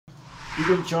You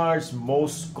can charge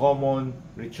most common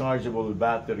rechargeable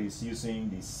batteries using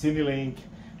the Sinilink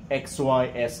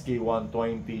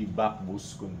XY-SK120 back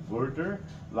boost converter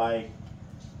like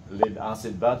lead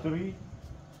acid battery,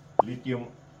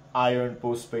 lithium-ion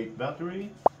phosphate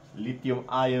battery,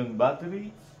 lithium-ion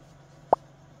battery,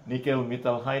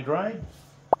 nickel-metalHydride,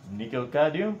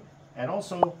 nickel-cadmium, and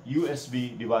also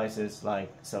USB devices like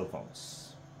cell phones.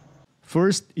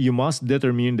 First, you must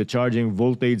determine the charging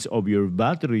voltage of your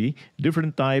battery.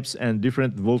 Different types and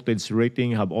different voltage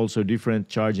rating have also different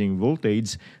charging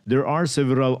voltage. There are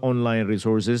several online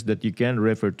resources that you can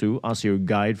refer to as your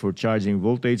guide for charging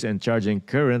voltage and charging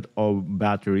current of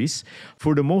batteries.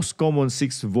 For the most common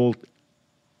 6-volt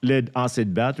lead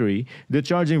acid battery, the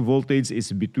charging voltage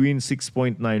is between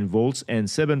 6.9 volts and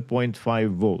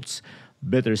 7.5 volts.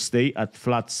 Better stay at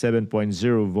flat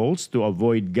 7.0 volts to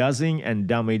avoid gassing and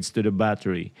damage to the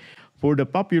battery. For the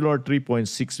popular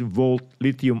 3.6 volt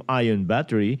lithium-ion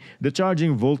battery, the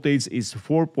charging voltage is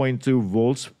 4.2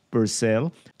 volts per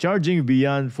cell. Charging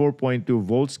beyond 4.2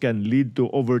 volts can lead to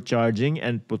overcharging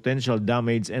and potential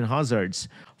damage and hazards.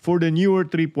 For the newer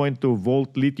 3.2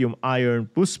 volt lithium-ion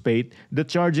phosphate, the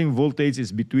charging voltage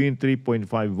is between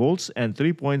 3.5 volts and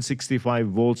 3.65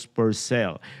 volts per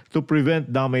cell. To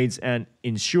prevent damage and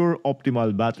ensure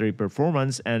optimal battery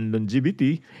performance and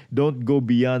longevity, don't go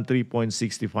beyond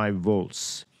 3.65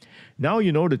 volts. Now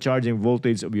you know the charging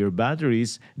voltage of your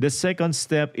batteries. The second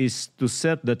step is to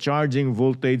set the charging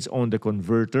voltage on the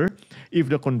converter. If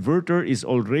the converter is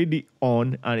already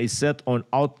on and is set on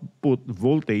output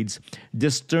voltage,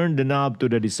 just turn the knob to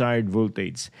the desired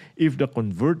voltage. If the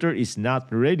converter is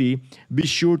not ready, be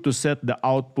sure to set the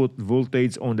output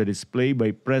voltage on the display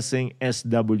by pressing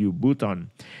SW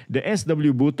button. The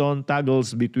SW button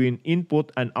toggles between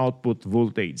input and output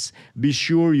voltage. Be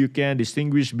sure you can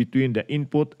distinguish between the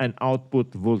input and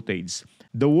output voltage.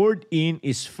 The word "in"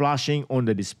 is flashing on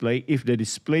the display if the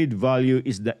displayed value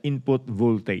is the input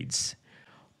voltage.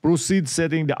 Proceed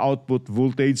setting the output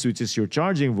voltage, which is your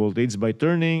charging voltage, by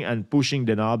turning and pushing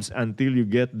the knobs until you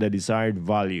get the desired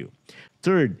value.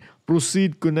 Third,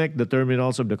 proceed connect the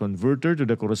terminals of the converter to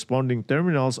the corresponding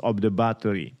terminals of the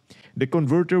battery. The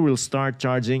converter will start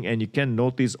charging and you can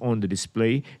notice on the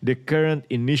display the current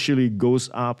initially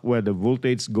goes up while the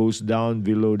voltage goes down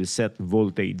below the set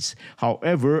voltage.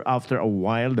 However, after a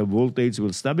while, the voltage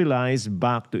will stabilize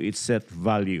back to its set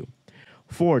value.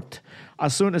 Fourth,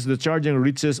 as soon as the charging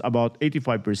reaches about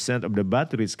 85% of the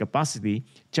battery's capacity,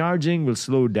 charging will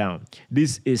slow down.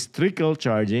 This is trickle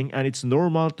charging and it's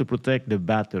normal to protect the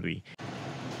battery.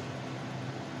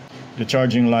 The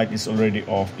charging light is already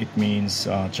off. It means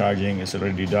charging is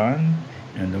already done.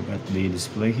 And look at the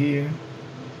display here.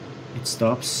 It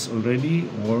stops already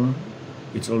or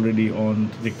it's already on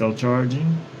trickle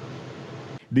charging.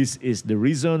 This is the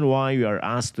reason why we are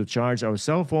asked to charge our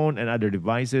cell phone and other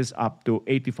devices up to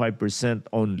 85%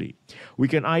 only. We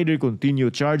can either continue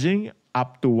charging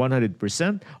up to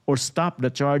 100% or stop the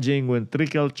charging when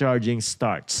trickle charging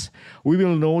starts. We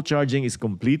will know charging is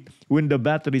complete when the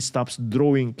battery stops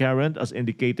drawing current as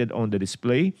indicated on the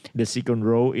display, the second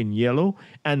row in yellow,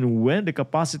 and when the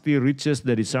capacity reaches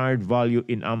the desired value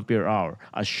in ampere hour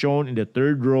as shown in the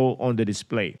third row on the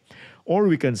display. Or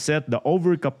we can set the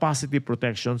overcapacity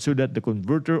protection so that the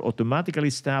converter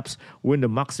automatically stops when the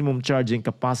maximum charging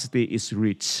capacity is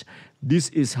reached. This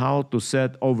is how to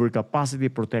set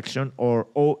overcapacity protection or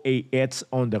OAH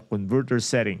on the converter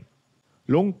setting.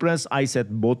 Long press I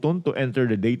set button to enter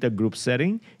the data group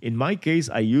setting. In my case,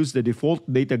 I use the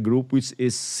default data group which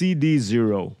is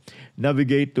CD0.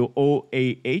 Navigate to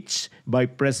OAH by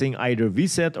pressing either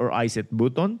VSET or iSet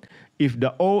button. If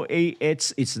the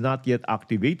OAH is not yet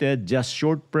activated, just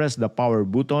short press the power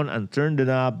button and turn the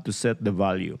knob to set the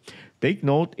value. Take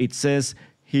note, it says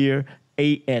here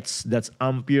AH, that's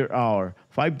ampere hour.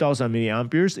 5000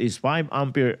 milliamperes is 5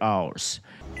 ampere hours.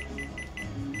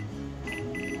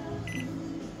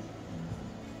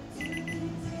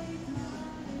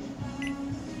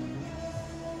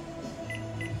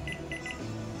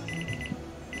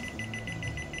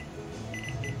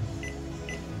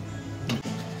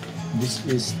 This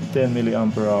is 10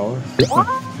 milliampere hour.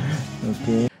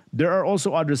 Okay. There are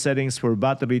also other settings for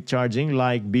battery charging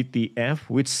like BTF,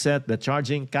 which set the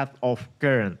charging cut-off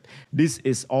current. This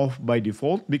is off by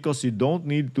default because you don't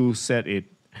need to set it.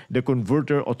 The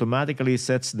converter automatically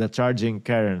sets the charging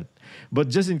current. But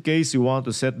just in case you want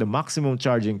to set the maximum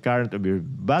charging current of your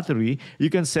battery, you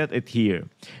can set it here.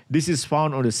 This is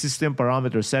found on the system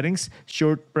parameter settings.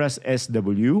 Short press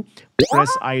SW,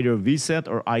 press either VSET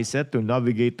or iSet to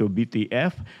navigate to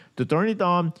BTF. To turn it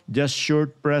on, just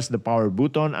short press the power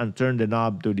button and turn the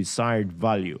knob to desired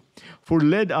value. For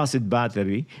lead-acid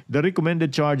battery, the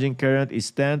recommended charging current is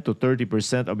 10 to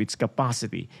 30% of its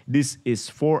capacity. This is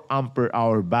 4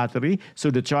 ampere-hour battery,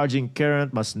 so the charging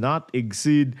current must not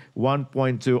exceed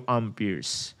 1.2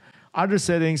 amperes. Other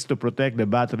settings to protect the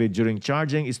battery during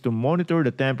charging is to monitor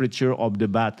the temperature of the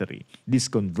battery. This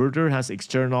converter has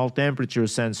external temperature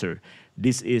sensor.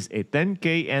 This is a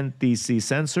 10K NTC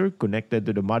sensor connected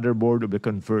to the motherboard of the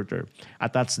converter.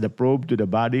 Attach the probe to the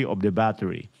body of the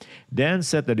battery. Then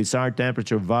set the desired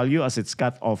temperature value as its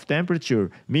cut-off temperature,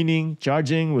 meaning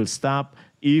charging will stop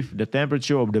if the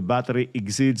temperature of the battery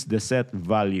exceeds the set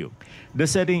value. The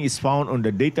setting is found on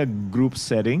the data group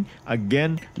setting.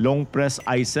 Again, long press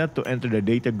I set to enter the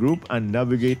data group and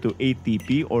navigate to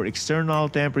ATP or external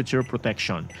temperature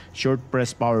protection. Short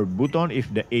press power button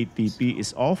if the ATP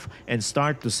is off and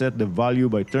start to set the value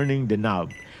by turning the knob.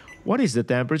 What is the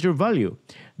temperature value?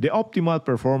 The optimal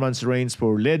performance range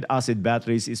for lead-acid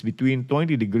batteries is between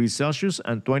 20 degrees Celsius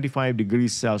and 25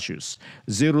 degrees Celsius,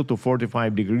 0 to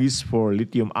 45 degrees for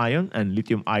lithium-ion and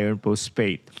lithium-ion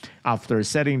phosphate. After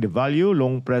setting the value,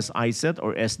 long press I set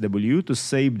or SW to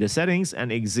save the settings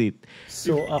and exit.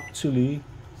 So actually,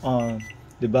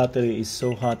 the battery is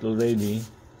so hot already,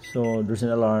 so there's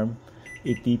an alarm,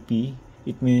 ATP.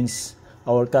 It means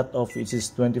our cutoff, which is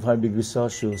 25 degrees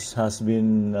Celsius, has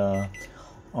been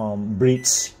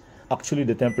breached. Actually,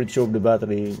 the temperature of the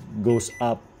battery goes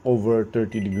up over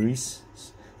 30 degrees.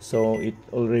 So it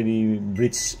already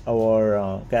breached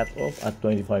our cutoff at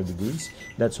 25 degrees.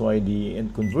 That's why the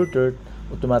end converter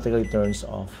automatically turns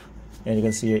off. And you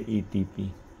can see here ATP.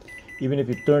 Even if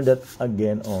you turn that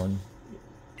again on,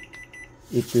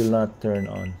 it will not turn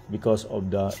on because of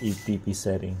the ATP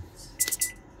setting.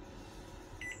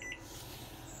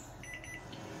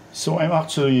 So I'm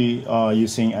actually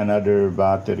using another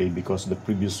battery because the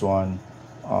previous one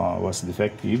was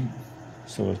defective.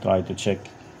 So we'll try to check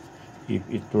if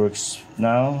it works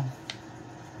now.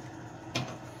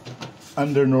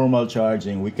 Under normal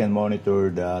charging, we can monitor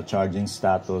the charging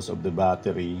status of the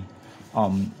battery.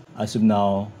 As of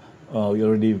now, we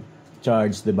already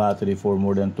charged the battery for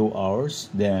more than 2 hours.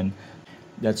 Then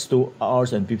that's 2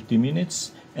 hours and 50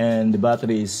 minutes. And the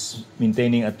battery is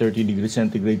maintaining a 30 degrees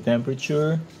centigrade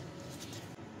temperature.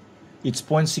 It's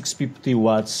 0.650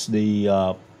 watts,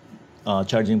 the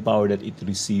charging power that it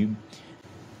received.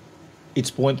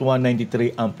 It's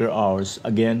 0.193 ampere hours.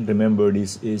 Again, remember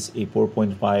this is a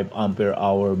 4.5 ampere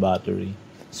hour battery.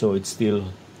 So it's still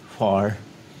far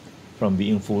from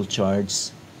being full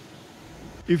charged.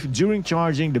 If during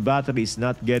charging the battery is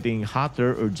not getting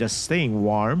hotter or just staying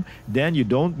warm, then you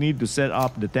don't need to set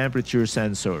up the temperature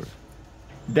sensor.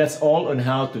 That's all on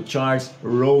how to charge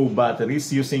raw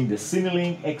batteries using the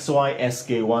Sinilink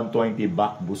XY-SK120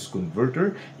 buck boost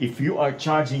converter. If you are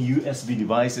charging USB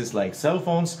devices like cell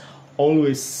phones,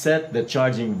 always set the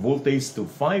charging voltage to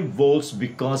 5 volts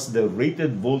because the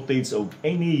rated voltage of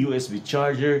any USB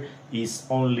charger is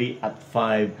only at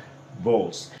 5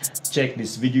 volts. Check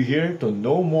this video here to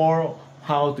know more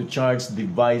how to charge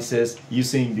devices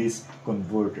using this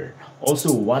converter.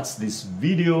 Also watch this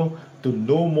video to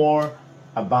know more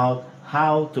about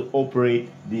how to operate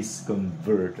this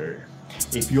converter.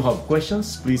 If you have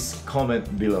questions, please comment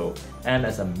below. And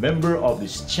as a member of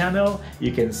this channel,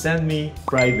 you can send me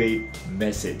private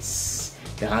message.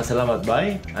 Salamat,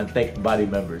 bye, and tech buddy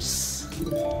members.